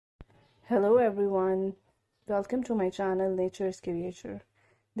Hello everyone, welcome to my channel Nature's Creature.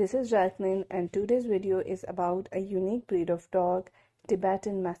 This is Jacqueline and today's video is about a unique breed of dog,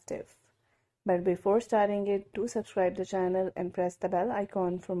 Tibetan Mastiff. But before starting it, do subscribe the channel and press the bell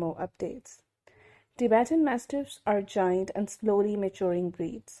icon for more updates. Tibetan Mastiffs are giant and slowly maturing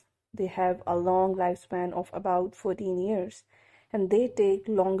breeds. They have a long lifespan of about 14 years and they take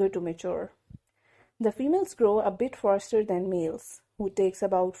longer to mature. The females grow a bit faster than males, who takes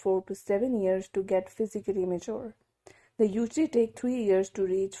about 4 to 7 years to get physically mature. They usually take 3 years to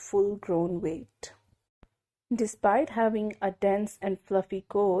reach full-grown weight. Despite having a dense and fluffy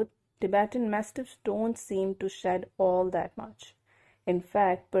coat, Tibetan Mastiffs don't seem to shed all that much. In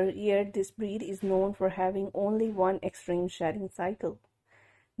fact, per year, this breed is known for having only one extreme shedding cycle.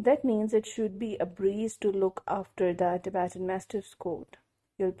 That means it should be a breeze to look after the Tibetan Mastiff's coat.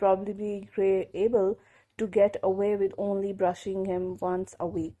 You'll probably be able to get away with only brushing him once a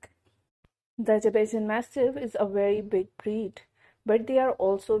week. The Tibetan Mastiff is a very big breed, but they are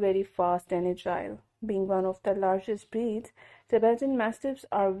also very fast and agile. Being one of the largest breeds, Tibetan Mastiffs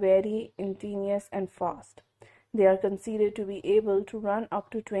are very ingenious and fast. They are considered to be able to run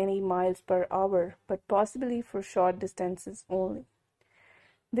up to 20 miles per hour, but possibly for short distances only.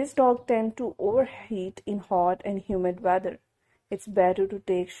 This dog tends to overheat in hot and humid weather. It's better to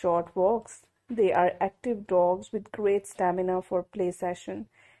take short walks. They are active dogs with great stamina for play session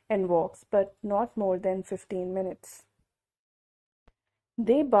and walks, but not more than 15 minutes.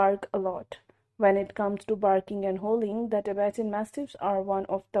 They bark a lot. When it comes to barking and howling, the Tibetan Mastiffs are one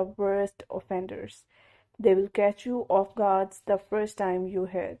of the worst offenders. They will catch you off guard the first time you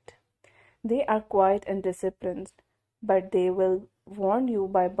hear it. They are quiet and disciplined, but they will warn you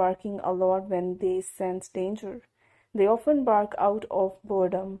by barking a lot when they sense danger. They often bark out of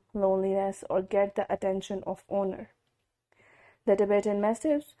boredom, loneliness, or get the attention of owner. The Tibetan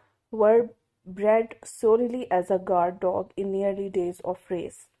Mastiffs were bred solely as a guard dog in the early days of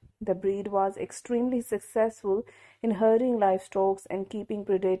race. The breed was extremely successful in herding livestock and keeping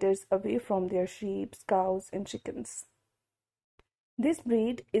predators away from their sheep, cows, and chickens. This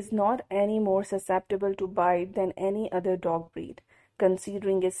breed is not any more susceptible to bite than any other dog breed.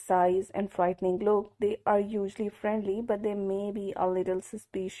 Considering its size and frightening look, they are usually friendly, but they may be a little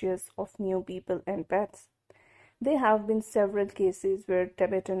suspicious of new people and pets. There have been several cases where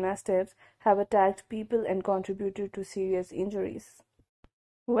Tibetan Mastiffs have attacked people and contributed to serious injuries.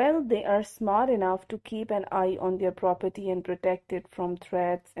 Well, they are smart enough to keep an eye on their property and protect it from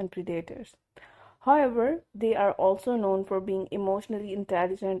threats and predators. However, they are also known for being emotionally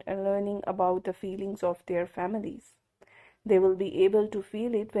intelligent and learning about the feelings of their families. They will be able to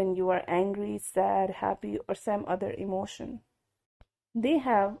feel it when you are angry, sad, happy, or some other emotion. They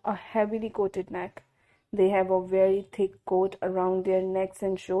have a heavily coated neck. They have a very thick coat around their necks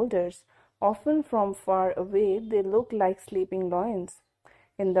and shoulders. Often from far away, they look like sleeping lions.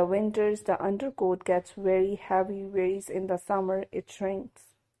 In the winters, the undercoat gets very heavy, whereas in the summer, it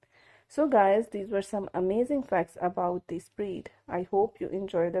shrinks. So guys, these were some amazing facts about this breed. I hope you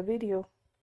enjoyed the video.